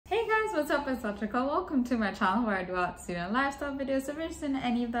guys, what's up? It's Satrika. Welcome to my channel where I do art student lifestyle videos. If you're interested in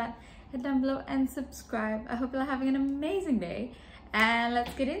any of that, hit down below and subscribe. I hope you're having an amazing day and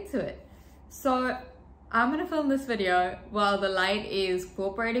let's get into it. So I'm gonna film this video while the light is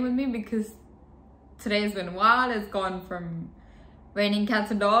cooperating with me because today's been wild. It's gone from raining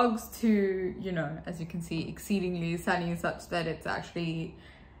cats and dogs to, you know, as you can see, exceedingly sunny such that it's actually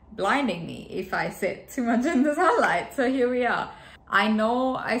blinding me if I sit too much in the sunlight. So here we are. I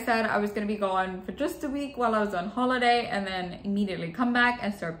know I said I was gonna be gone for just a week while I was on holiday and then immediately come back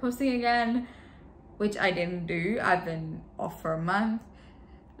and start posting again, which I didn't do. I've been off for a month.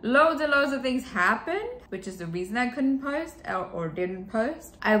 Loads and loads of things happened, which is the reason I couldn't post or didn't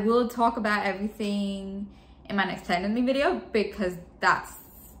post. I will talk about everything in my next Planning video because that's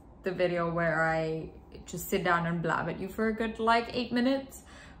the video where I just sit down and blab at you for a good like 8 minutes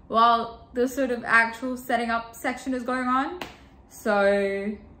while the sort of actual setting up section is going on.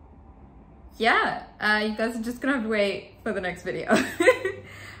 So yeah, you guys are just gonna have to wait for the next video.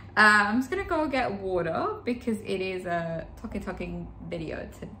 I'm just gonna go get water because it is a talking video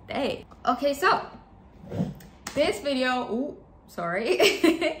today. Okay, so this video,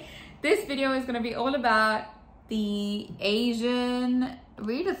 this video is gonna be all about the Asian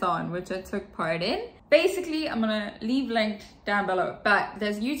Readathon, which I took part in. Basically, I'm gonna leave linked down below, but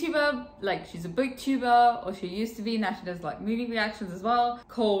there's a YouTuber, like she's a booktuber, or she used to be, now she does like movie reactions as well,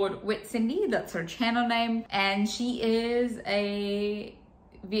 called Wit Cindy, that's her channel name, and she is a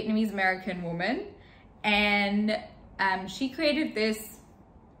Vietnamese American woman, and she created this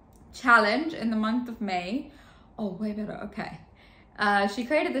challenge in the month of May. Oh, way better, okay. She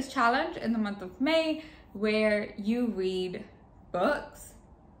created this challenge in the month of May where you read books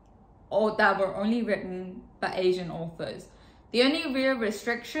that were only written by Asian authors. The only real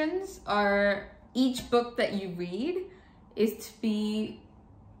restrictions are each book that you read is to be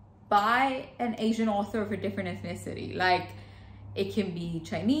by an Asian author of a different ethnicity. Like, it can be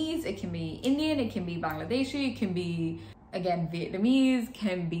Chinese, it can be Indian, it can be Bangladeshi, it can be, again, Vietnamese,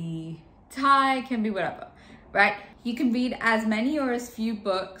 can be Thai, can be whatever, right? You can read as many or as few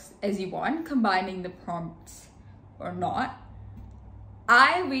books as you want, combining the prompts or not.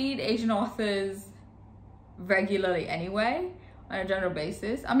 I read Asian authors regularly anyway, on a general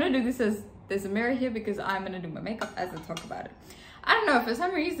basis. I'm gonna do this as, there's a mirror here because I'm gonna do my makeup as I talk about it. I don't know, for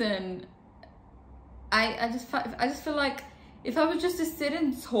some reason, I just feel like if I was just to sit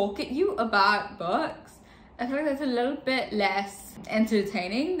and talk at you about books, I feel like that's a little bit less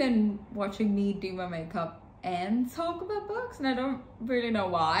entertaining than watching me do my makeup and talk about books, and I don't really know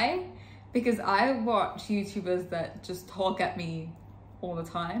why, because I watch YouTubers that just talk at me all the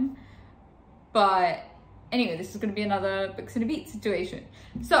time. But anyway, this is going to be another Books and a Beat situation.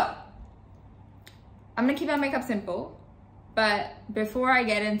 So I'm going to keep my makeup simple, but before I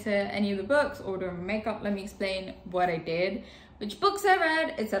get into any of the books or do my makeup, let me explain what I did, which books I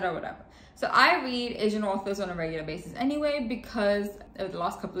read, etc, whatever. So I read Asian authors on a regular basis anyway, because over the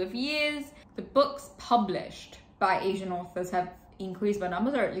last couple of years, the books published by Asian authors have increased by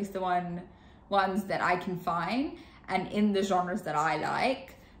numbers, or at least the ones that I can find, and in the genres that I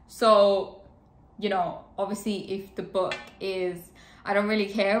like. So, you know, obviously if the book is, I don't really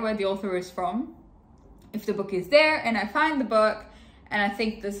care where the author is from. If the book is there and I find the book and I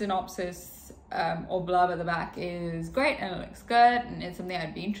think the synopsis or blurb at the back is great and it looks good and it's something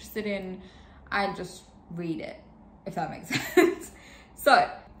I'd be interested in, I just read it, if that makes sense. So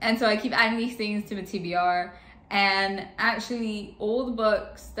I keep adding these things to my TBR, and actually all the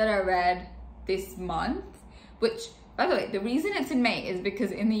books that I read this month, which, by the way, the reason it's in May is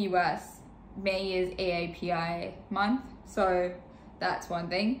because in the US, May is AAPI month, so that's one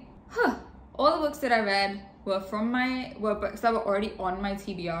thing. All the books that I read were books that were already on my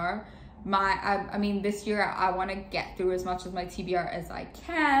TBR. I mean, this year I want to get through as much of my TBR as I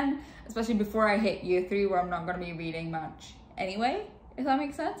can, especially before I hit year 3, where I'm not going to be reading much anyway, if that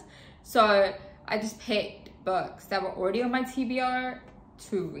makes sense. So I just picked books that were already on my TBR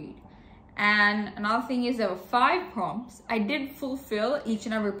to read. And another thing is there were 5 prompts. I did fulfill each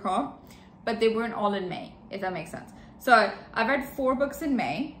and every prompt, but they weren't all in May, if that makes sense. So I read 4 books in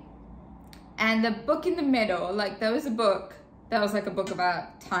May, and the book in the middle, like there was a book that was like a book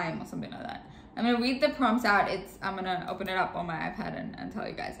about time or something like that. I'm gonna read the prompts out. I'm gonna open it up on my iPad and tell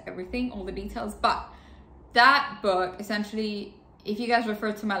you guys everything, all the details. But that book, essentially, if you guys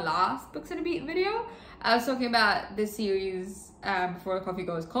refer to my last Books and a Beat video, I was talking about this series, Before the Coffee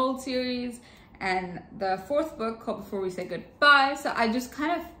Goes Cold series, and the 4th book called Before We Say Goodbye. So I just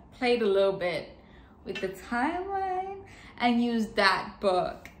kind of played a little bit with the timeline and used that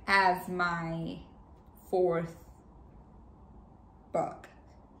book as my 4th book.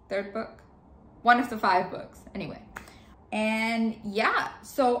 third book, one of the 5 books anyway. And yeah,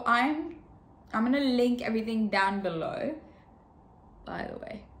 so I'm gonna link everything down below. By the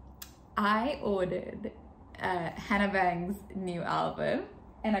way, I ordered Hannah Bang's new album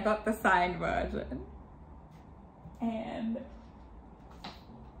and I got the signed version, and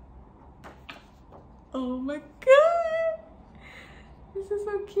oh my god, this is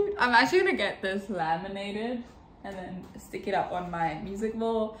so cute. I'm actually gonna get this laminated and then stick it up on my music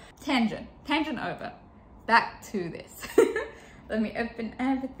wall. Tangent over, back to this. Let me open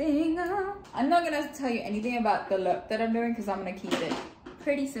everything up. I'm not gonna tell you anything about the look that I'm doing because I'm gonna keep it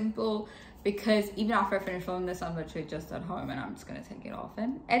pretty simple, because even after I finish filming this, I'm literally just at home and I'm just gonna take it off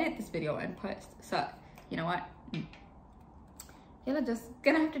and edit this video and post. So you know what, you're just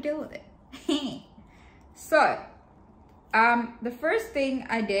gonna have to deal with it. So the first thing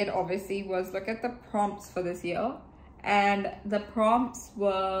I did obviously was look at the prompts for this year, and the prompts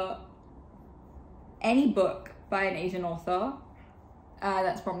were any book by an Asian author.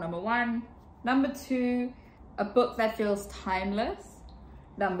 That's prompt number 1. Number 2, a book that feels timeless.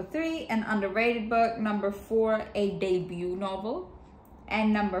 Number 3, an underrated book. Number 4, a debut novel.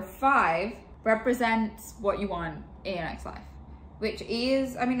 And number 5, represents what you want in your next life, which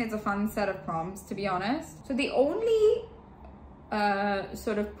is, I mean, it's a fun set of prompts, to be honest. So the only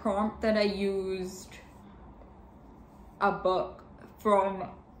sort of prompt that I used a book from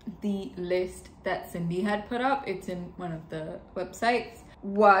the list that Cindy had put up, it's in one of the websites,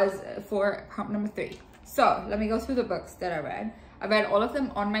 was for prompt number 3. So let me go through the books that I read. I read all of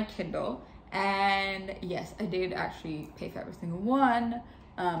them on my Kindle, and yes, I did actually pay for every single one.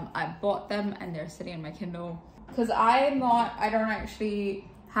 I bought them and they're sitting in my Kindle because I don't actually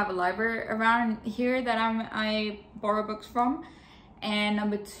have a library around here that I borrow books from. And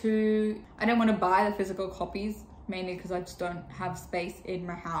number 2, I didn't want to buy the physical copies, mainly because I just don't have space in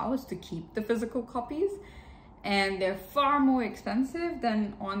my house to keep the physical copies, and they're far more expensive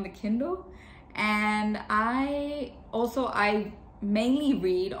than on the Kindle. And I mainly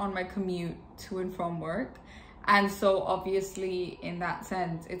read on my commute to and from work, and so obviously in that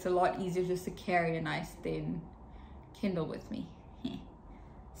sense it's a lot easier just to carry a nice thin Kindle with me.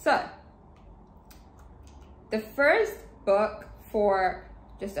 So the first book, for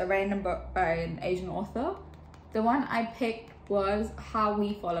just a random book by an Asian author, the one I picked was How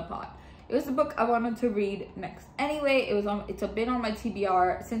We Fall Apart. It was the book I wanted to read next anyway. It's been on my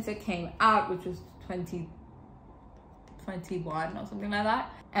TBR since it came out, which was 2021 or something like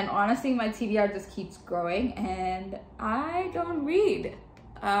that. And honestly, my TBR just keeps growing and I don't read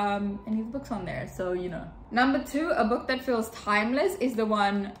any of the books on there, so you know. Number 2, a book that feels timeless, is the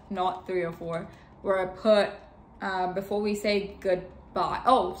one, not 3 or 4, where I put Before We Say Goodbye.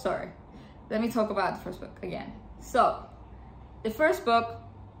 Oh, sorry. Let me talk about the first book again. So the first book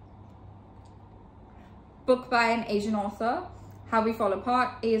by an Asian author, How We Fall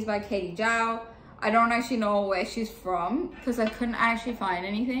Apart, is by Katie Zhao. I don't actually know where she's from because I couldn't actually find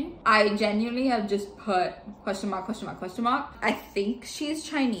anything. I genuinely have just put question mark, question mark, question mark. I think she's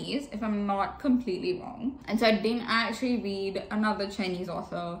Chinese, if I'm not completely wrong. And so I didn't actually read another Chinese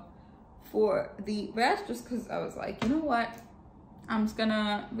author for the rest, just because I was like, you know what? I'm just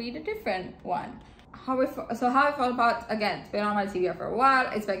gonna read a different one. How We Fall Apart, again, it's been on my TBR for a while.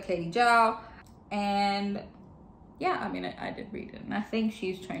 It's by Katie Zhao. And yeah, I mean, I did read it and I think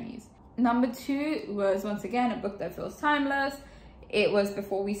she's Chinese. Number 2 was, once again, a book that feels timeless. It was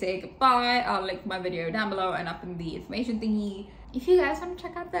Before We Say Goodbye. I'll link my video down below and up in the information thingy if you guys want to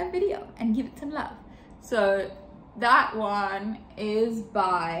check out that video and give it some love. So that one is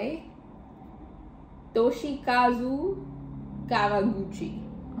by Toshikazu Kawaguchi.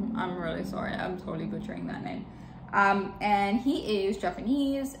 I'm really sorry, I'm totally butchering that name. And he is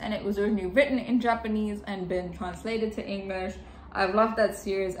Japanese, and it was originally written in Japanese and been translated to English. I've loved that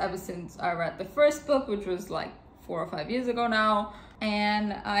series ever since I read the first book, which was like 4 or 5 years ago now.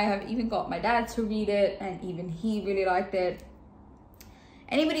 And I have even got my dad to read it, and even he really liked it.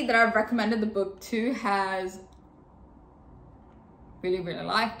 Anybody that I've recommended the book to has really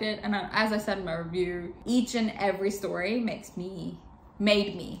liked it. And as I said in my review, each and every story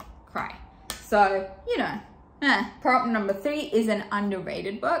made me cry. So, you know, prompt number 3 is an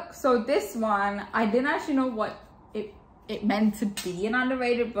underrated book. So this one, I didn't actually know what it meant to be an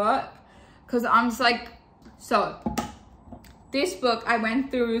underrated book, because I'm just like, so this book, I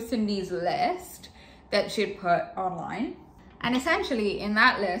went through Cindy's list that she'd put online, and essentially in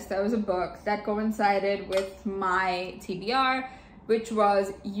that list there was a book that coincided with my TBR, which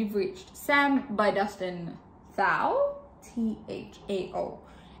was You've Reached Sam by Dustin Thao, Thao,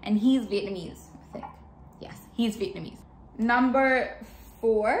 and he's Vietnamese, I think. Yes, he's Vietnamese. Number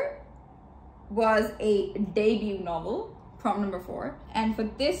 4 was a debut novel, prompt number 4. And for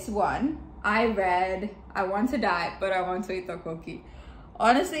this one, I read I Want to Die, But I Want to Eat Tteokbokki.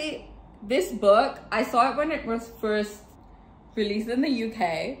 Honestly, this book, I saw it when it was first released in the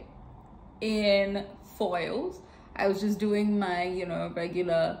UK in foils. I was just doing my, you know,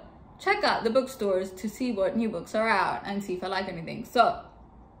 regular check out the bookstores to see what new books are out and see if I like anything. So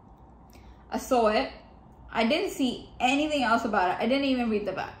I saw it. I didn't see anything else about it. I didn't even read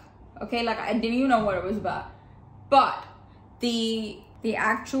the back. Okay, like I didn't even know what it was about. But the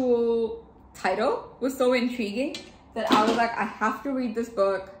actual title was so intriguing that I was like, I have to read this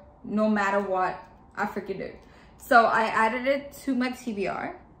book no matter what I freaking do. So I added it to my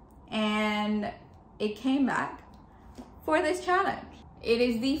TBR and it came back for this challenge. It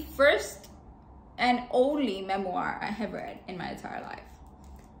is the first and only memoir I have read in my entire life.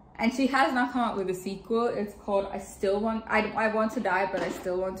 And she has now come out with a sequel. It's called I Want to Die, But I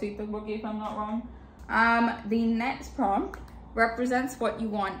Still Want to Eat Tteokbokki, if I'm not wrong. The next prompt represents what you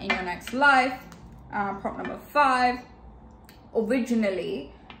want in your next life. Prompt number 5.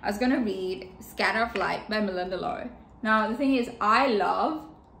 Originally, I was gonna read Scatter of Light by Melinda Lowe. Now, the thing is, I love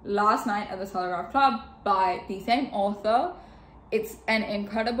Last Night at the Telegraph Club by the same author. It's an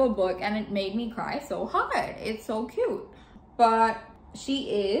incredible book and it made me cry so hard. It's so cute. But she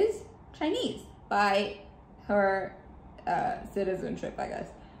is Chinese by her citizenship, I guess,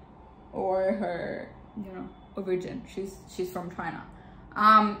 or her, you know, origin. She's from China.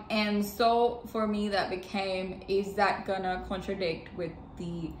 And so for me that became, is that gonna contradict with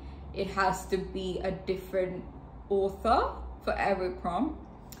the, it has to be a different author for every prompt?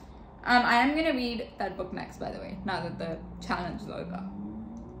 I am gonna read that book next, by the way, now that the challenge is over.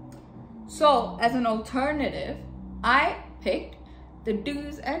 So as an alternative, I picked The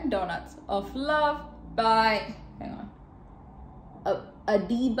Do's and Donuts of Love by, hang on,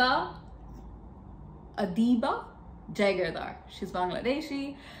 Adiba Jaigirdar. She's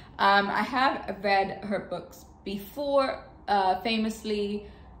Bangladeshi. I have read her books before, famously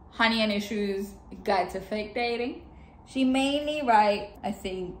Honey and Issues, Guide to Fake Dating. She mainly writes, I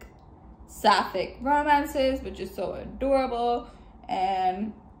think, sapphic romances, which is so adorable.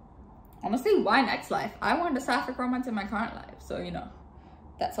 And honestly, why next life? I want a sapphic romance in my current life, so you know,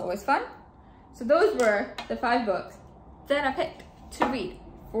 that's always fun. So those were the 5 books that I picked to read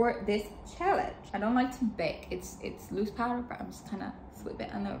for this challenge. I don't like to bake. It's loose powder, but I'm just kind of sweep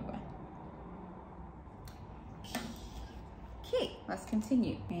it and over. Okay, let's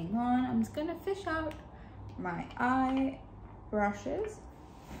continue. Hang on, I'm just gonna fish out my eye brushes,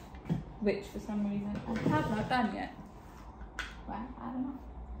 which for some reason I have not done yet. Well, I don't know.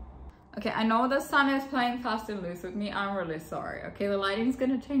 Okay, I know the sun is playing fast and loose with me. I'm really sorry. Okay, the lighting's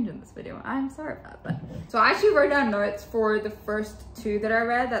gonna change in this video. I'm sorry about that. So I actually wrote down notes for the first 2 that I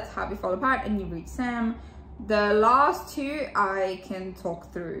read. That's How We Fall Apart and You Read Sam. The last 2 I can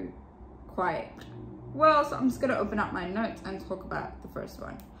talk through quite well, so I'm just gonna open up my notes and talk about the first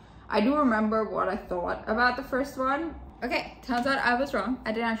one. I do remember what I thought about the first one. Okay, turns out I was wrong.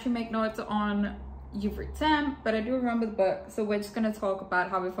 I didn't actually make notes on You've Read Sam, but I do remember the book. So we're just gonna talk about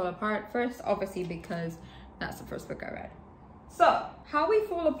How We Fall Apart first, obviously because that's the first book I read. So How We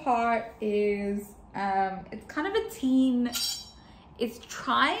Fall Apart is, it's kind of a teen, it's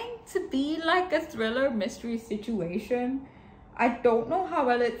trying to be like a thriller mystery situation. I don't know how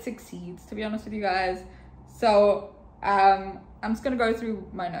well it succeeds, to be honest with you guys. So I'm just gonna go through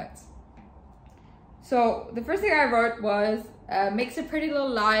my notes. So the first thing I wrote was mix of Pretty Little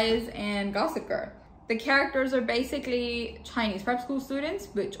Lies and Gossip Girl. The characters are basically Chinese prep school students,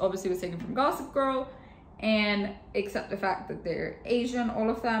 which obviously was taken from Gossip Girl, and except the fact that they're Asian, all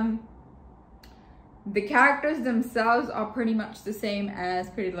of them. The characters themselves are pretty much the same as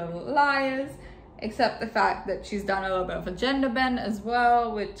Pretty Little Liars, except the fact that she's done a little bit of a gender bend as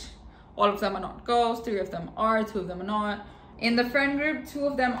well, which all of them are not girls, 3 of them are, 2 of them are not. In the friend group, 2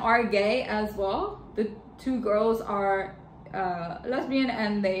 of them are gay as well. The 2 girls are lesbian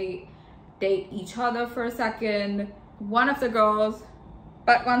and they date each other for a second. One of the girls,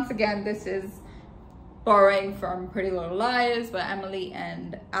 but once again, this is borrowing from Pretty Little Liars, where Emily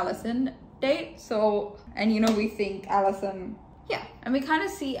and Allison date. So, and you know, we think Allison, yeah, and we kind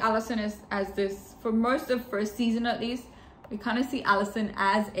of see Allison as this, for most of first season at least, we kind of see Allison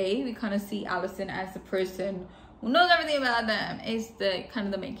as we kind of see Allison as the person who knows everything about them, is the kind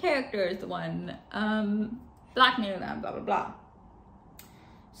of the main character, is the one blackmailing them, blah blah blah.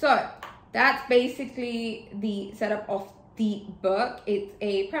 So that's basically the setup of the book. It's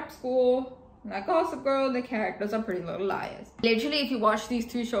a prep school, like Gossip Girl. The characters are Pretty Little Liars. Literally, if you watch these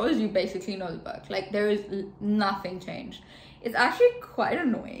 2 shows, you basically know the book. Like, there is nothing changed. is actually quite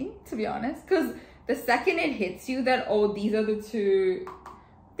annoying, to be honest, because the second it hits you that, oh, these are the two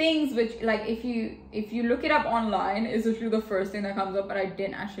things, which like if you look it up online, is literally the first thing that comes up, but I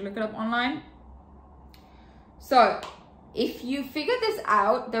didn't actually look it up online. So if you figure this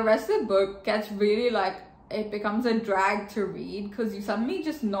out, the rest of the book gets really like, it becomes a drag to read, because you suddenly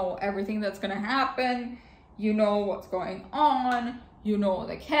just know everything that's gonna happen, you know what's going on, you know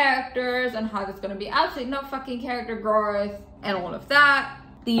the characters and how there's gonna be absolutely no fucking character growth and all of that.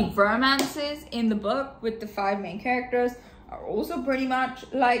 The romances in the book with the 5 main characters are also pretty much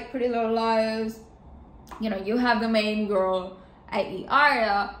like Pretty Little Liars. You know, you have the main girl, i.e.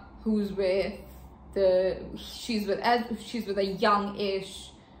 Arya, who's with she's with a young-ish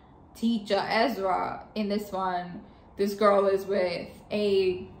teacher, Ezra. In this one, this girl is with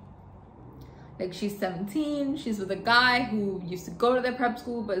she's 17, she's with a guy who used to go to their prep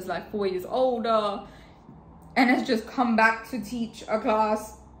school but is like 4 years older and has just come back to teach a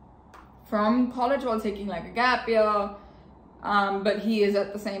class from college while taking like a gap year. But he is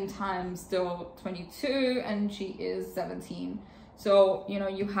at the same time still 22 and she is 17. So, you know,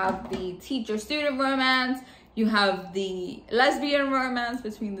 you have the teacher-student romance, you have the lesbian romance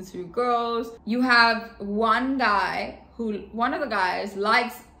between the 2 girls, you have one of the guys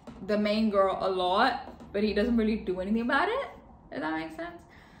likes the main girl a lot, but he doesn't really do anything about it, if that makes sense.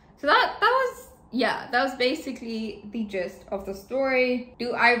 So that was basically the gist of the story.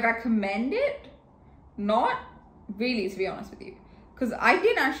 Do I recommend it? Not really, to be honest with you, because I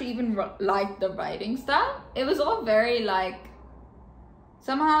didn't actually even like the writing style. It was all very like,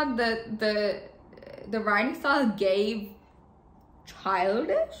 somehow the writing style gave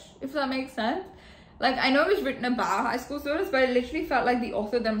childish, if that makes sense. Like, I know it was written about high school students, but it literally felt like the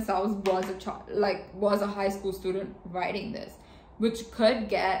author themselves was a high school student writing this, which could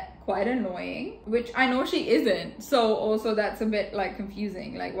get quite annoying, which I know she isn't. So also that's a bit like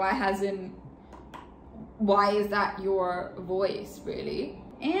confusing. Like, why is that your voice, really?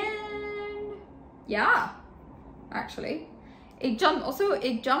 And yeah, actually it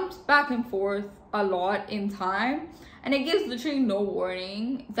jumps back and forth a lot in time, and it gives literally no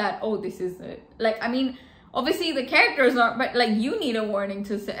warning that, oh, this is it. Like, I mean, obviously the characters aren't, but like, you need a warning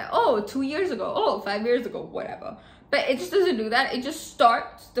to say, oh, 2 years ago, oh, 5 years ago, whatever. But it just doesn't do that. It just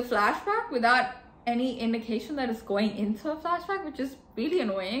starts the flashback without any indication that it's going into a flashback, which is really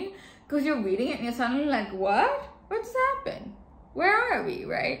annoying, because you're reading it and you're suddenly like, what just happened? Where are we,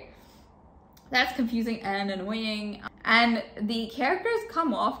 right? That's confusing and annoying. And the characters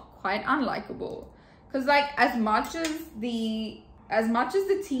come off quite unlikable, because like, as much as the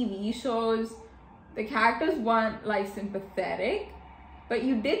TV shows, the characters weren't like sympathetic, but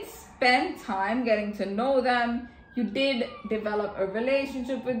you did spend time getting to know them. You did develop a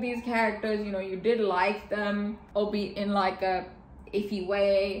relationship with these characters, you know, you did like them, albeit in like a iffy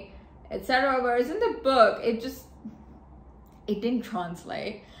way, etc. Whereas in the book, it didn't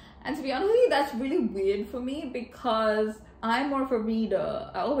translate. And to be honest with you, that's really weird for me, because I'm more of a reader.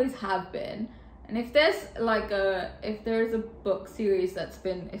 I always have been. And if there's a book series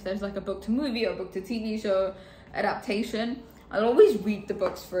if there's like a book to movie or book to TV show adaptation, I'll always read the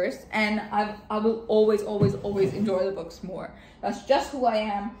books first, and I will always enjoy the books more. That's just who I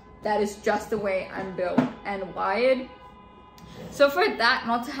am. That is just the way I'm built and wired. So for that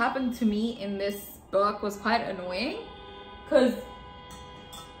not to happen to me in this book was quite annoying, because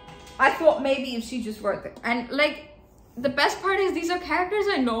I thought maybe if she just wrote it, and like, the best part is these are characters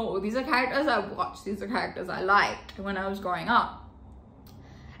I know, these are characters I watched, these are characters I liked when I was growing up,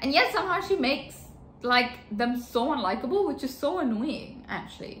 and yet somehow she makes like them so unlikable, which is so annoying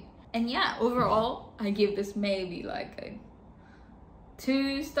actually. And yeah, overall I give this maybe like a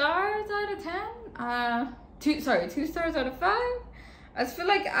 2 stars out of 10. 2 stars out of 5. I just feel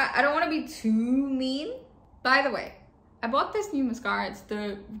like I don't want to be too mean. By the way, I bought this new mascara.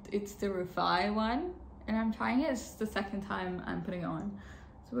 It's the Refi one, and I'm trying it. It's the second time I'm putting it on,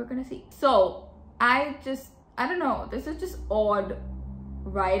 so we're gonna see. So I don't know, this is just odd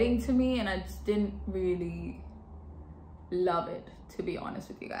writing to me, and I just didn't really love it, to be honest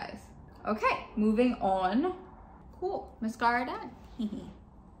with you guys. Okay, moving on. Cool, mascara done.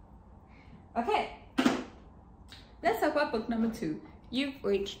 Okay, let's talk about book number 2. You've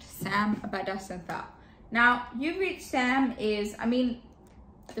Reached Sam by Dustin Thao. Now, You've Reached Sam is, I mean,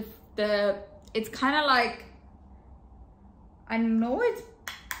 it's kind of like, I know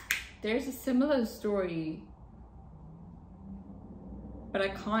there's a similar story, but I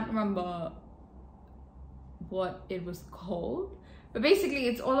can't remember what it was called. But basically,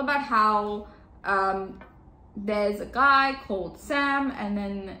 it's all about how there's a guy called Sam, and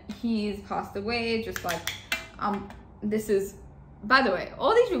then he's passed away, just like this is, by the way,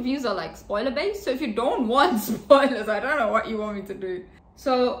 all these reviews are like spoiler based, so if you don't want spoilers, I don't know what you want me to do.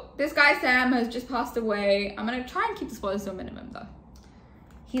 So this guy Sam has just passed away. I'm gonna try and keep the spoilers to a minimum though.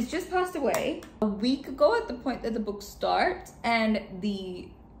 He's just passed away a week ago at the point that the book starts, and the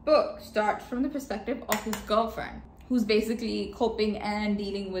book starts from the perspective of his girlfriend, who's basically coping and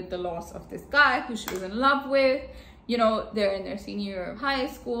dealing with the loss of this guy who she was in love with. You know, they're in their senior year of high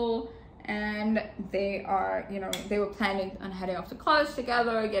school, and they are, you know, they were planning on heading off to college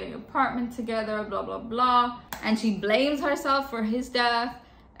together, getting an apartment together, blah blah blah, and she blames herself for his death.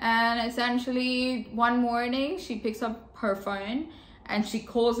 And essentially one morning she picks up her phone and she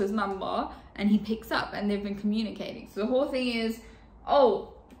calls his number, and he picks up, and they've been communicating. So the whole thing is,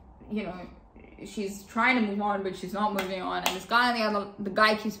 oh, you know, she's trying to move on but she's not moving on, and this guy on the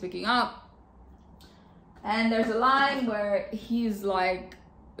guy keeps picking up. And there's a line where he's like,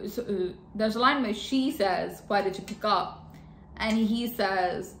 there's a line where she says, why did you pick up? And he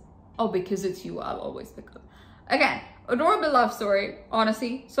says, oh, because it's you, I'll always pick up. Again, adorable love story,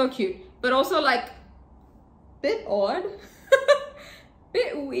 honestly, so cute, but also like bit odd,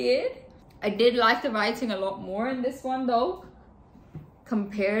 bit weird. I did like the writing a lot more in this one though,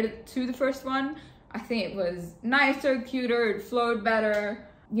 compared to the first one. I think it was nicer, cuter, it flowed better.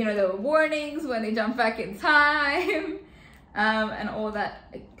 You know, there were warnings when they jump back in time, and all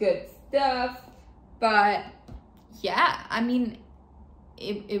that good stuff. But yeah, I mean,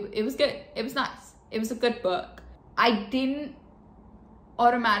 it was good. It was nice. It was a good book. I didn't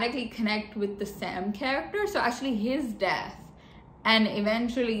automatically connect with the Sam character, so actually his death and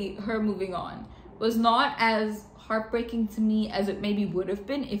eventually her moving on was not as heartbreaking to me as it maybe would have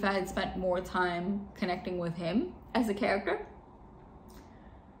been if I had spent more time connecting with him as a character.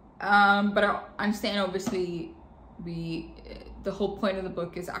 But I understand, obviously, the whole point of the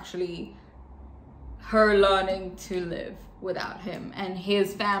book is actually her learning to live without him, and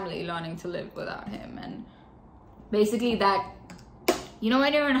his family learning to live without him. And basically that, you know,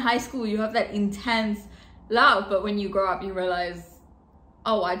 when you're in high school, you have that intense love, but when you grow up, you realize,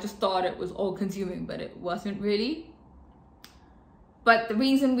 oh, I just thought it was all consuming, but it wasn't really. But the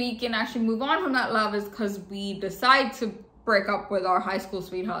reason we can actually move on from that love is because we decide to break up with our high school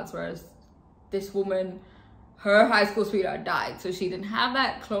sweethearts, whereas this woman, her high school sweetheart died, so she didn't have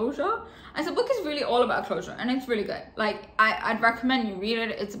that closure. And so the book is really all about closure, and it's really good. Like, I'd recommend you read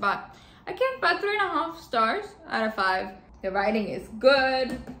it. It's about, again, about 3.5 stars out of 5. The writing is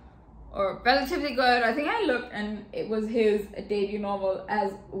good, or relatively good. I think I looked and it was his debut novel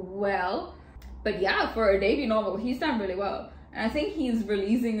as well. But yeah, for a debut novel, he's done really well. And I think he's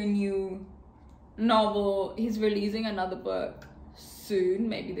releasing a new novel. He's releasing another book soon,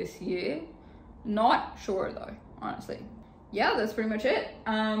 maybe this year. Not sure though, honestly. Yeah, that's pretty much it.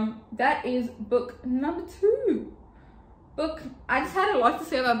 That is book number 2. I just had a lot to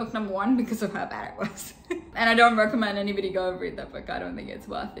say about book number 1 because of how bad it was. And I don't recommend anybody go read that book. I don't think it's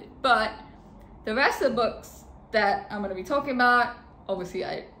worth it. But the rest of the books that I'm going to be talking about, obviously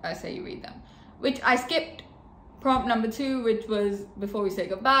I say you read them. Which I skipped prompt number 2, which was Before We Say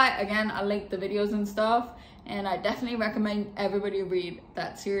Goodbye. Again, I'll link the videos and stuff. And I definitely recommend everybody read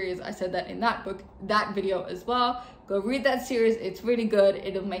that series. I said that in that video as well. Go read that series. It's really good.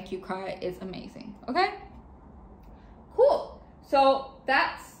 It'll make you cry. It's amazing. Okay? Cool. So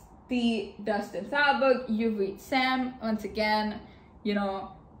that's the Dustin Thao book. You read Sam. Once again, you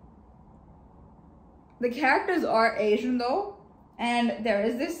know, the characters are Asian though, and there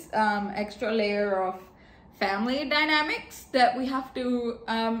is this extra layer of family dynamics that we have to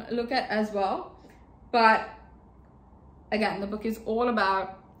look at as well. But again, the book is all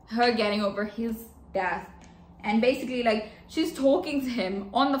about her getting over his death, and basically, like, she's talking to him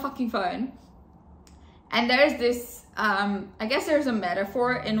on the fucking phone, and there's this I guess there's a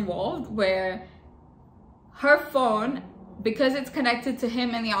metaphor involved where her phone, because it's connected to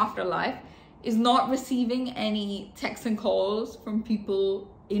him in the afterlife, is not receiving any texts and calls from people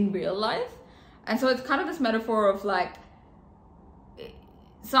in real life. And so it's kind of this metaphor of like,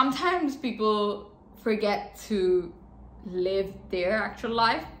 sometimes people forget to live their actual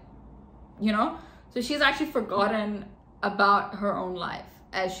life, you know? So she's actually forgotten about her own life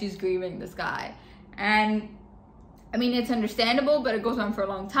as she's grieving this guy. And I mean, it's understandable, but it goes on for a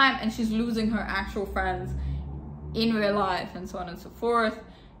long time, and she's losing her actual friends in real life and so on and so forth.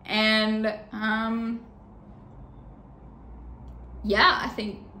 And yeah, I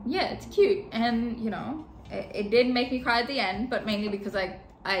think, yeah, it's cute. And you know, it did make me cry at the end, but mainly because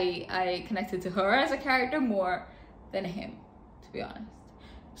I connected to her as a character more than him, to be honest.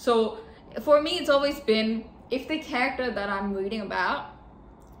 So for me, it's always been, if the character that I'm reading about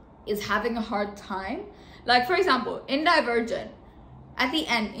is having a hard time, Like, for example, in Divergent, at the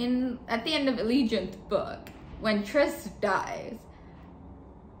end of Allegiant's book, when Triss dies,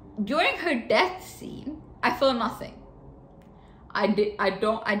 during her death scene, I feel nothing. I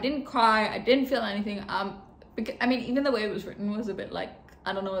didn't cry, I didn't feel anything. Because, I mean, even the way it was written was a bit like,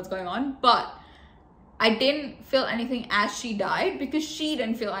 I don't know what's going on, but I didn't feel anything as she died because she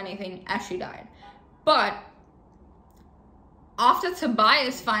didn't feel anything as she died. But after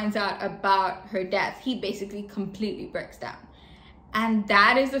Tobias finds out about her death, he basically completely breaks down. And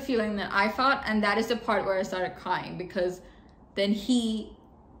that is the feeling that I felt, and that is the part where I started crying, because then he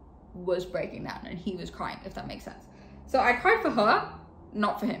was breaking down and he was crying, if that makes sense. So I cried for her,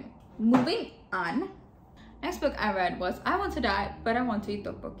 not for him. Moving on. Next book I read was I Want to Die, But I Want to Eat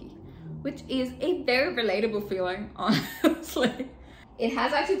Tteokbokki, which is a very relatable feeling, honestly. It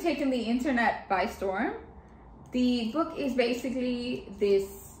has actually taken the internet by storm. The book is basically this,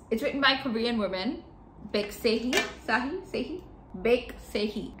 it's written by Korean women, Baek Saehee, Baek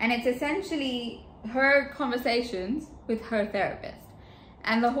Saehee. And it's essentially her conversations with her therapist.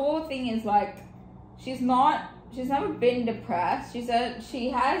 And the whole thing is like, she's never been depressed. She said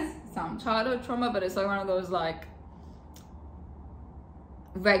she has some childhood trauma, but it's like one of those like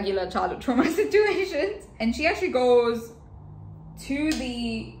regular childhood trauma situations. And she actually goes to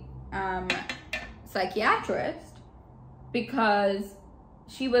the psychiatrist because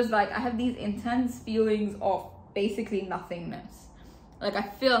she was like, I have these intense feelings of basically nothingness. Like, I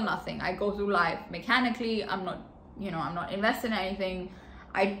feel nothing. I go through life mechanically. I'm not, you know, I'm not invested in anything.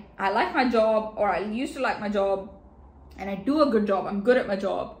 I like my job, or I used to like my job, and I do a good job. I'm good at my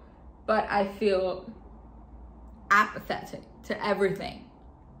job, but I feel apathetic to everything.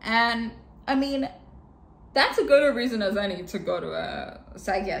 And I mean, that's a good reason as any to go to a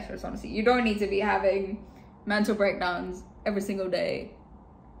psychiatrist, honestly. You don't need to be having mental breakdowns every single day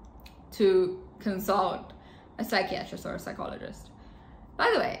to consult a psychiatrist or a psychologist. By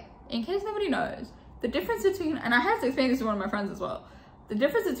the way, in case nobody knows, the difference between, and I had to explain this to one of my friends as well, the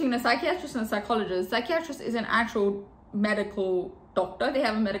difference between a psychiatrist and a psychologist: psychiatrist is an actual medical doctor. They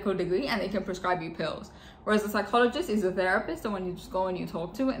have a medical degree and they can prescribe you pills. Whereas a psychologist is a therapist, the one you just go and you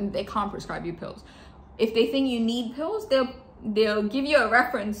talk to, and they can't prescribe you pills. If they think you need pills, they'll give you a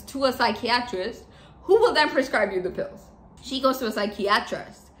reference to a psychiatrist who will then prescribe you the pills. She goes to a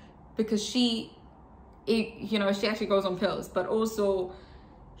psychiatrist because she actually goes on pills, but also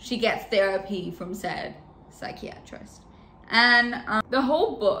she gets therapy from said psychiatrist. And the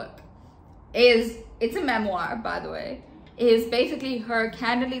whole book it's a memoir, by the way, is basically her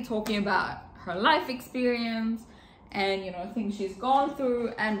candidly talking about her life experience and, you know, things she's gone through,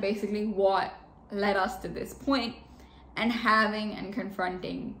 and basically what led us to this point, and having and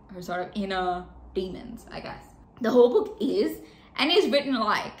confronting her sort of inner demons, I guess. The whole book is written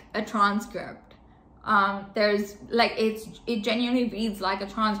like a transcript. There's like, it genuinely reads like a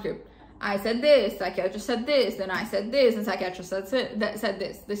transcript. I said this, psychiatrist said this, then I said this, and psychiatrist said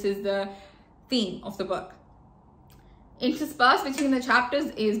this. This is the theme of the book. Interspersed between the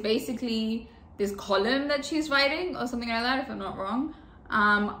chapters is basically this column that she's writing, or something like that, if I'm not wrong,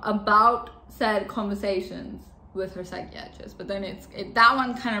 about said conversations with her psychiatrist. But then that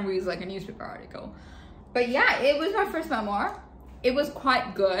one kind of reads like a newspaper article. But yeah, it was my first memoir. It was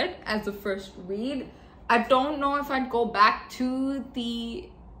quite good as the first read. I don't know if I'd go back to the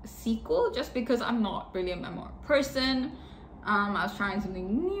sequel, just because I'm not really a memoir person. I was trying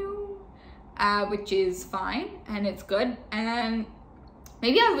something new, which is fine, and it's good. And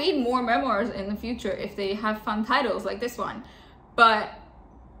maybe I'll read more memoirs in the future if they have fun titles like this one. But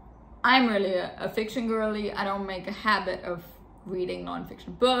I'm really a fiction girly. I don't make a habit of reading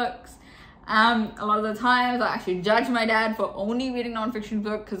nonfiction books. A lot of the times I actually judge my dad for only reading nonfiction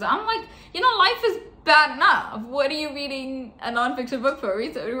books, because I'm like, you know, life is bad enough. What are you reading a nonfiction book for?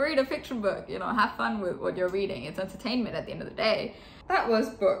 Read a fiction book, you know, have fun with what you're reading. It's entertainment at the end of the day. That was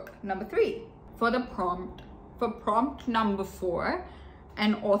book number 3. For prompt number 4,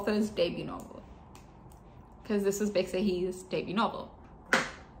 an author's debut novel, because this is Baek Saehee's debut novel.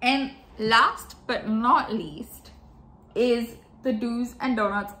 And last but not least is The Do's and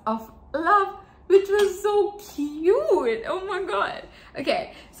Donuts of Love, which was so cute. Oh my god.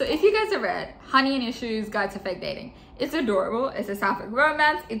 Okay, so if you guys have read Honey and Issues Guide to Fake Dating, it's adorable. It's a sapphic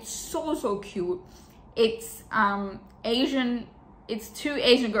romance. It's so cute. It's Asian. It's 2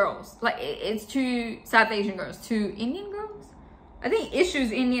 Asian girls. Like, it's 2 South Asian girls, 2 Indian girls. I think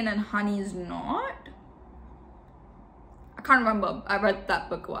Issue's Indian and Honey's not. I can't remember. I read that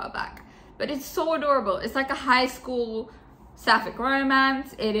book a while back. But it's so adorable. It's like a high school sapphic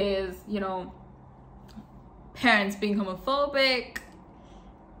romance. It is, you know, parents being homophobic,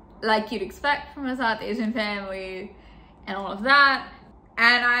 like you'd expect from a South Asian family and all of that.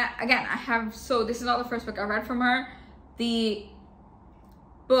 And this is not the first book I read from her. The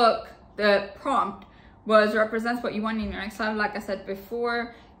book, the prompt was represents what you want in your next life. Like I said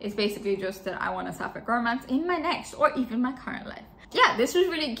before, it's basically just that I want a sapphic romance in my next or even my current life. Yeah, this was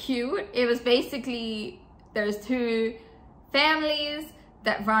really cute. It was basically, there's two families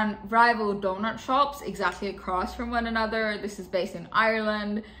that run rival donut shops exactly across from one another. This is based in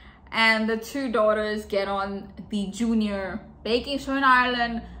Ireland, and the two daughters get on the junior baking show in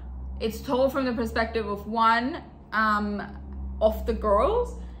Ireland. It's told from the perspective of one of the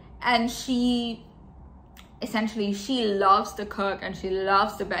girls, and she loves to cook and she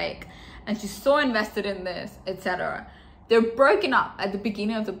loves to bake, and she's so invested in this, etc. They're broken up at the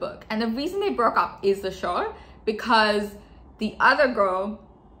beginning of the book, and the reason they broke up is the show, because the other girl,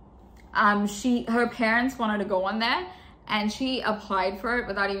 her parents wanted to go on there, and she applied for it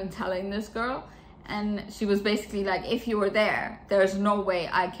without even telling this girl, and she was basically like, if you were there, there's no way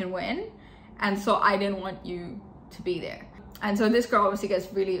I can win, and so I didn't want you to be there. And so this girl obviously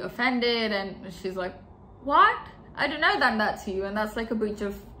gets really offended, and she's like, what? I didn't know that to you, and that's like a breach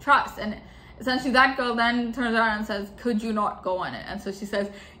of trust. And essentially that girl then turns around and says, could you not go on it? And so she says,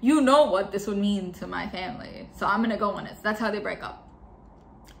 you know what this would mean to my family, so I'm gonna go on it. So that's how they break up.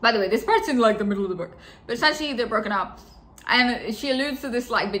 By the way, this part's in like the middle of the book, but essentially they're broken up, and she alludes to this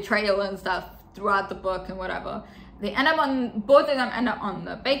like betrayal and stuff throughout the book and whatever. They end up on, both of them end up on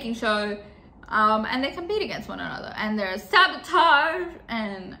the baking show, and they compete against one another, and there's sabotage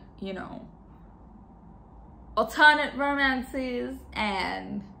and, you know, alternate romances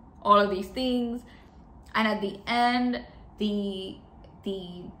and all of these things. And at the end, the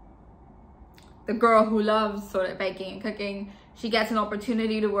girl who loves sort of baking and cooking, she gets an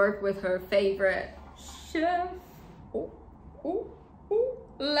opportunity to work with her favorite chef.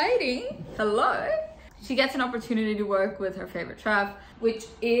 Lighting, hello. She gets an opportunity to work with her favorite chef, which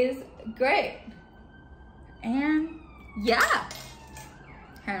is great. And yeah,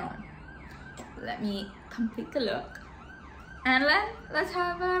 hang on, let me complete the look, and then let's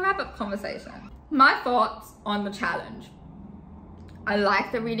have a wrap-up conversation. My thoughts on the challenge. I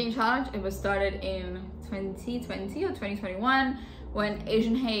like the reading challenge. It was started in 2020 or 2021 when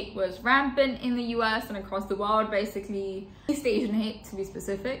Asian hate was rampant in the US and across the world, basically East Asian hate to be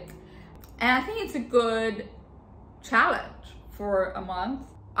specific. And I think it's a good challenge for a month.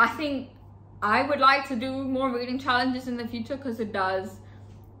 I think I would like to do more reading challenges in the future, because it does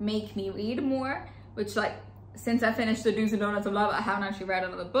make me read more, which, like, since I finished the Do's and Donuts of Love, I haven't actually read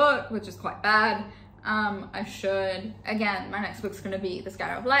another book, which is quite bad. I should. Again, my next book's gonna be The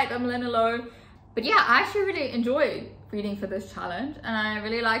Scatter of Light by Melinda Lowe. But yeah, I actually really enjoyed reading for this challenge, and I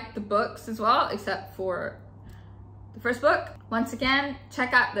really liked the books as well, except for the first book. Once again,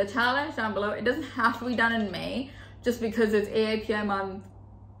 check out the challenge down below. It doesn't have to be done in May, just because it's AAPI month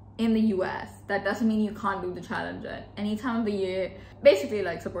in the US. That doesn't mean you can't do the challenge at any time of the year. Basically,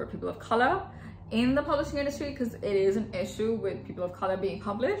 like, support people of color in the publishing industry, because it is an issue with people of color being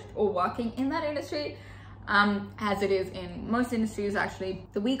published or working in that industry, as it is in most industries. Actually,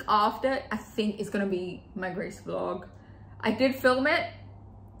 the week after, I think, is gonna be my Grace vlog. I did film it,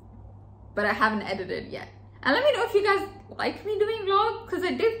 but I haven't edited yet. And let me know if you guys like me doing vlogs, because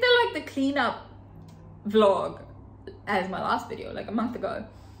I did the cleanup vlog as my last video like a month ago,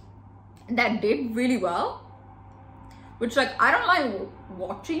 and that did really well. Which, like, I don't like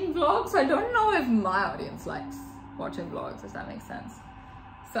watching vlogs, so I don't know if my audience likes watching vlogs, if that makes sense.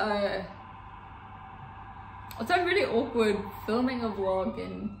 So it's like really awkward filming a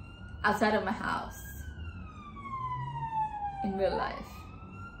vlog outside of my house in real life.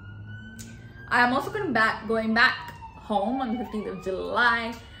 I am also going back home on the 15th of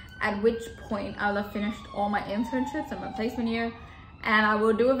July, at which point I'll have finished all my internships and my placement year, and I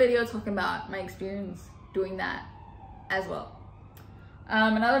will do a video talking about my experience doing that as well.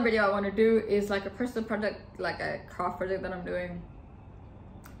 Another video I want to do is like a personal project, like a craft project that I'm doing.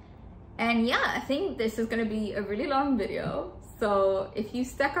 And yeah, I think this is going to be a really long video, so if you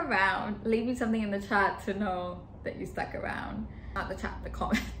stuck around, leave me something in the chat to know that you stuck around. Not the chat, the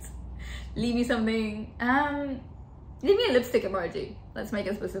comments. Leave me something, leave me a lipstick emoji. Let's make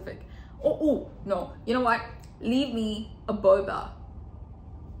it specific. Oh no, you know what? Leave me a boba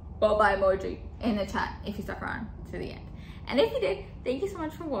emoji in the chat if you stuck around to the end. And if you did, thank you so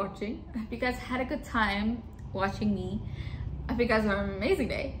much for watching. I hope you guys had a good time watching me. I hope you guys have an amazing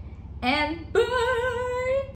day, and bye.